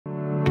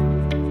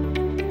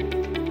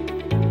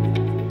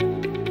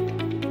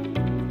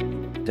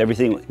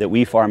Everything that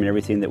we farm and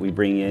everything that we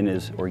bring in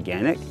is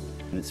organic.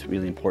 And it's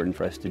really important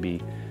for us to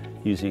be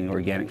using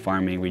organic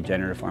farming,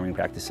 regenerative farming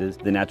practices.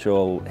 The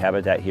natural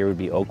habitat here would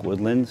be oak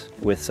woodlands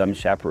with some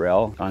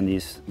chaparral on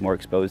these more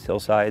exposed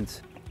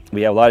hillsides.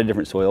 We have a lot of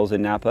different soils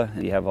in Napa.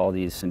 You have all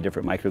these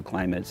different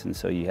microclimates, and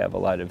so you have a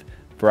lot of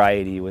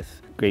variety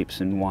with grapes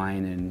and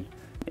wine,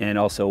 and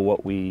also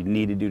what we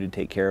need to do to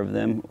take care of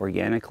them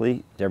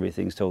organically.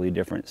 Everything's totally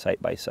different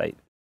site by site.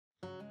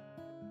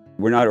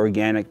 We're not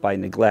organic by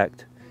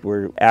neglect.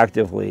 We're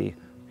actively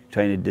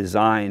trying to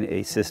design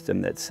a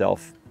system that's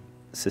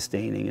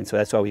self-sustaining, and so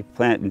that's why we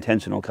plant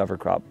intentional cover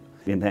crop.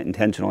 We plant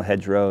intentional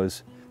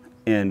hedgerows,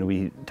 and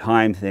we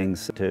time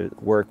things to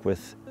work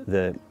with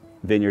the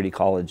vineyard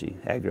ecology,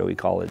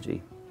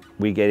 agroecology.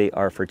 We get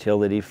our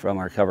fertility from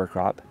our cover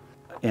crop,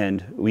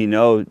 and we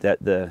know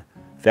that the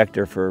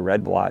vector for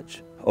red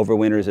blotch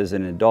overwinters as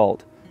an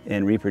adult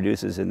and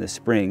reproduces in the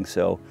spring.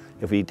 So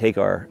if we take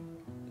our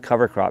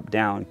cover crop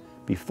down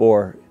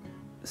before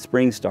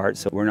spring starts,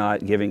 so we're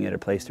not giving it a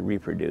place to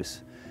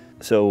reproduce.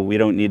 So we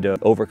don't need to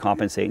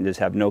overcompensate and just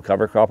have no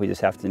cover crop. We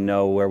just have to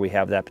know where we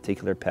have that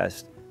particular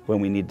pest when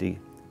we need to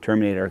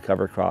terminate our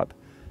cover crop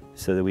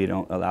so that we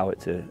don't allow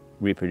it to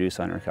reproduce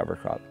on our cover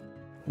crop.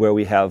 Where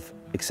we have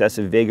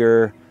excessive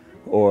vigor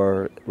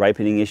or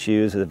ripening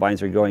issues, or the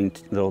vines are growing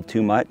a little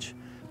too much,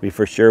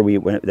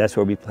 that's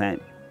where we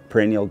plant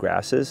perennial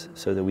grasses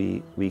so that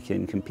we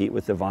can compete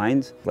with the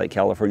vines. Like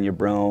California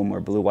brome or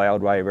blue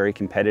wild rye are very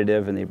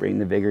competitive, and they bring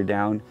the vigor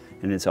down,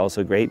 and it's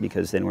also great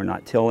because then we're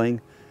not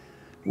tilling.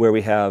 Where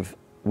we have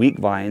weak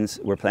vines,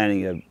 we're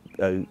planting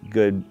a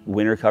good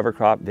winter cover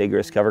crop,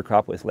 vigorous cover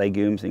crop with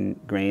legumes and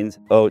grains,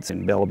 oats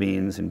and bell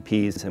beans and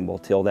peas, and we'll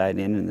till that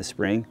in the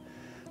spring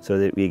so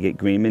that we get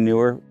green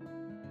manure.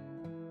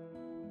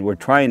 We're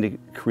trying to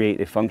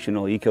create a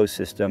functional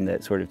ecosystem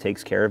that sort of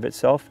takes care of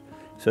itself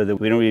so that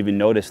we don't even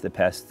notice the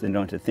pests and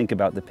don't have to think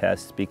about the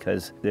pests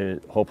because the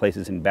whole place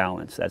is in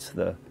balance. That's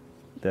the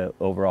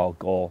overall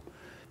goal.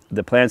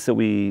 The plants that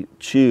we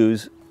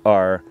choose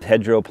are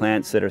hedgerow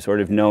plants that are sort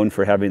of known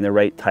for having the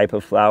right type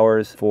of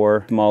flowers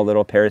for small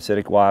little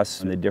parasitic wasps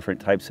and the different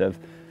types of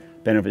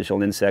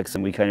beneficial insects,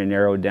 and we kind of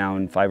narrowed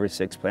down 5 or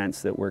 6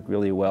 plants that work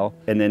really well.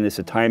 And then it's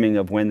the timing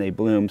of when they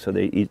bloom, so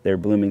they're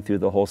blooming through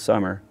the whole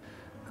summer.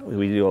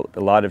 We do a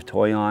lot of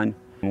toyon.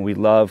 We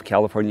love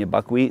California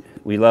buckwheat.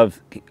 We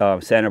love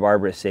Santa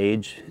Barbara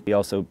sage. We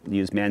also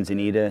use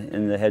manzanita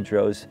in the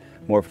hedgerows,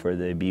 more for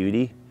the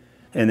beauty.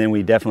 And then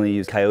we definitely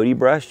use coyote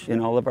brush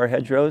in all of our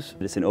hedgerows.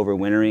 It's an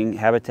overwintering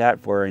habitat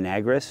for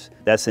Anagrus.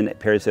 That's a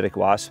parasitic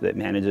wasp that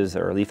manages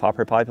our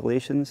leafhopper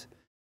populations.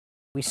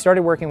 We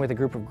started working with a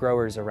group of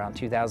growers around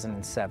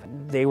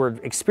 2007. They were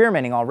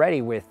experimenting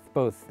already with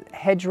both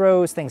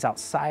hedgerows, things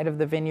outside of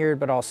the vineyard,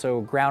 but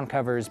also ground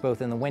covers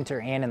both in the winter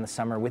and in the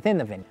summer within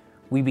the vineyard.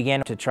 We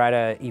began to try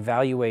to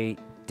evaluate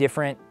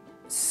different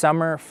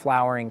summer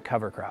flowering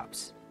cover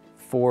crops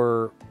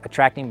for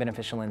attracting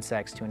beneficial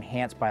insects to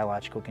enhance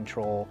biological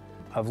control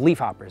of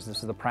leafhoppers. This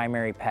is the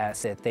primary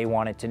pest that they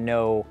wanted to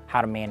know how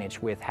to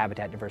manage with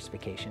habitat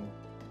diversification.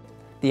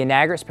 The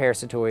Anagrus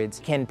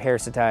parasitoids can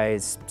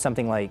parasitize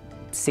something like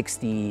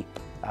 60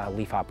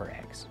 leafhopper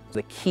eggs.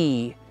 The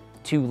key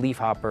to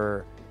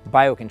leafhopper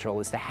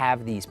biocontrol is to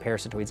have these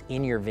parasitoids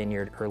in your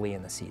vineyard early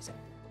in the season.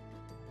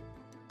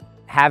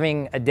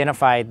 Having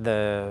identified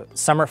the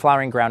summer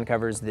flowering ground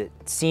covers that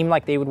seemed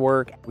like they would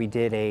work, we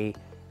did a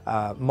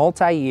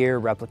multi-year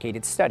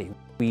replicated study.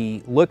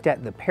 We looked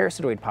at the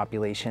parasitoid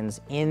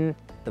populations in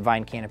the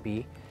vine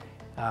canopy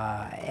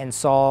and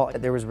saw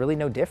that there was really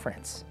no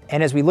difference.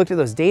 And as we looked at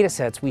those data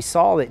sets, we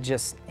saw that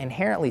just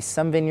inherently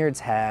some vineyards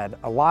had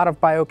a lot of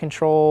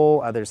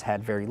biocontrol, others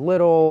had very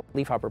little.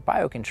 Leafhopper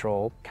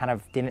biocontrol kind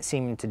of didn't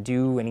seem to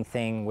do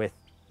anything with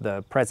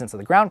the presence of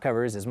the ground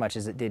covers as much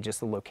as it did just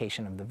the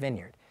location of the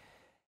vineyard.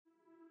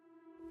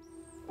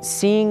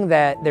 Seeing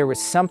that there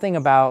was something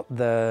about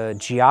the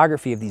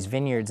geography of these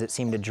vineyards that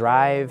seemed to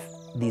drive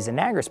these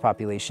Anagrus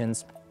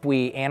populations,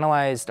 we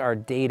analyzed our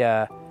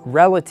data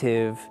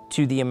relative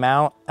to the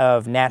amount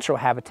of natural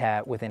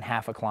habitat within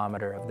half a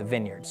kilometer of the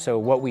vineyard. So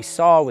what we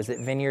saw was that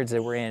vineyards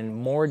that were in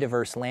more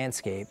diverse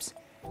landscapes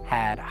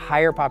had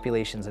higher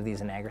populations of these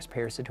Anagrus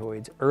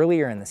parasitoids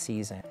earlier in the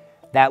season.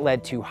 That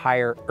led to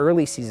higher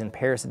early season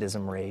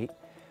parasitism rate,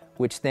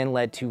 which then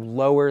led to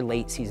lower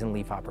late season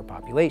leafhopper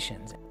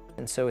populations.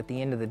 And so at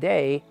the end of the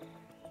day,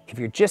 if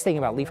you're just thinking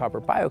about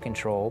leafhopper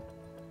biocontrol,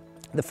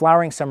 the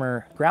flowering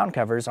summer ground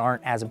covers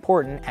aren't as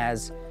important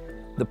as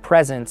the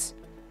presence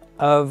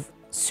of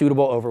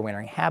suitable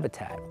overwintering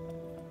habitat.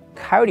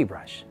 Coyote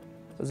brush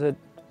was a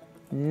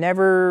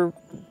never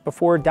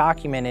before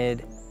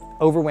documented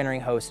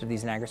overwintering host of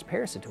these Anagrus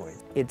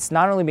parasitoids. It's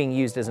not only being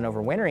used as an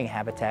overwintering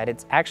habitat,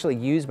 it's actually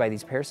used by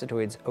these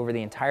parasitoids over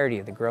the entirety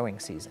of the growing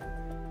season.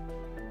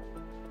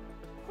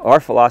 Our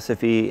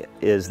philosophy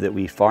is that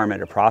we farm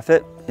at a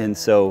profit, and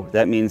so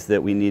that means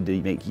that we need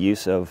to make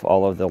use of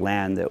all of the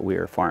land that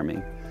we're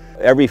farming.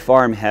 Every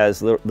farm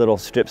has little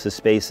strips of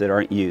space that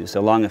aren't used,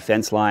 along a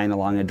fence line,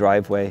 along a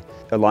driveway,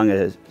 along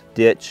a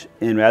ditch,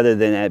 and rather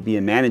than that be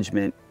a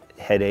management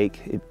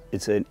headache,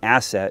 It's an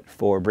asset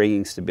for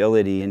bringing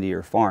stability into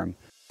your farm.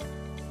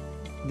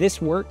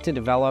 This work to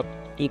develop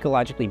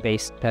ecologically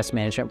based pest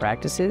management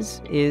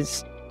practices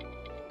is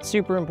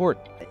super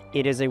important.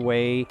 It is a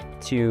way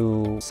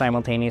to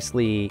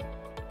simultaneously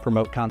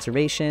promote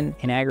conservation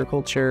in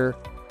agriculture,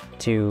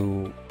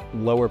 to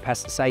lower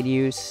pesticide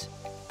use,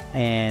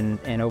 and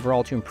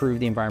overall to improve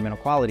the environmental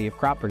quality of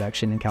crop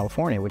production in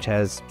California, which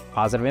has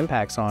positive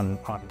impacts on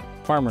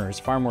farmers,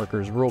 farm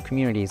workers, rural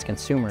communities,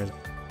 consumers.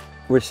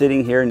 We're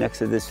sitting here next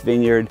to this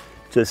vineyard,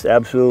 just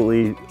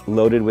absolutely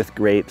loaded with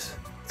grapes.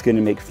 It's going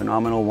to make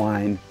phenomenal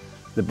wine.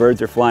 The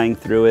birds are flying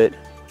through it.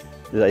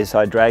 I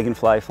saw a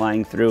dragonfly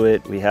flying through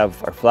it. We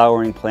have our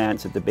flowering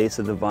plants at the base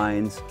of the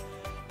vines.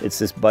 It's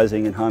just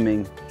buzzing and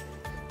humming,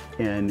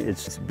 and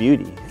it's just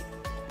beauty.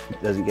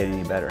 It doesn't get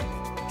any better.